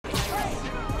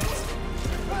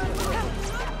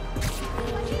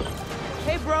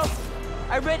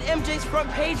I read MJ's front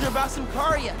pager about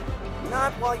Symkaria.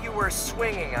 Not while you were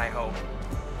swinging, I hope.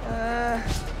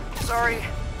 Sorry.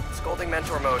 Scolding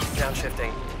mentor mode,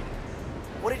 downshifting.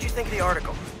 What did you think of the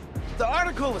article? The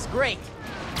article was great.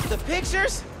 The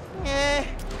pictures?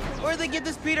 Where'd they get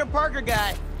this Peter Parker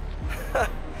guy?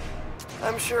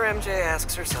 I'm sure MJ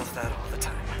asks herself that all the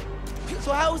time.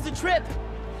 So how was the trip?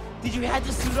 Did you have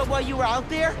to suit up while you were out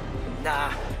there?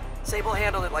 Nah. Sable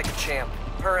handled it like a champ.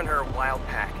 Her and her wild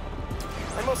pack.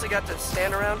 I mostly got to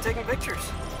stand around taking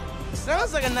pictures.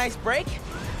 Sounds like a nice break.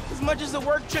 As much as a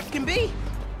work trip can be.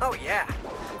 Oh yeah.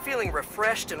 I'm feeling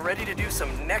refreshed and ready to do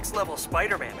some next-level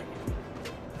Spider-Man-ing.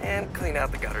 And clean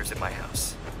out the gutters in my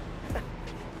house.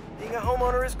 Being a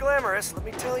homeowner is glamorous, let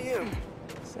me tell you.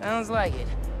 Sounds like it.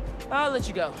 I'll let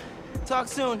you go. Talk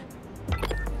soon.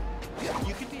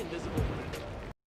 You can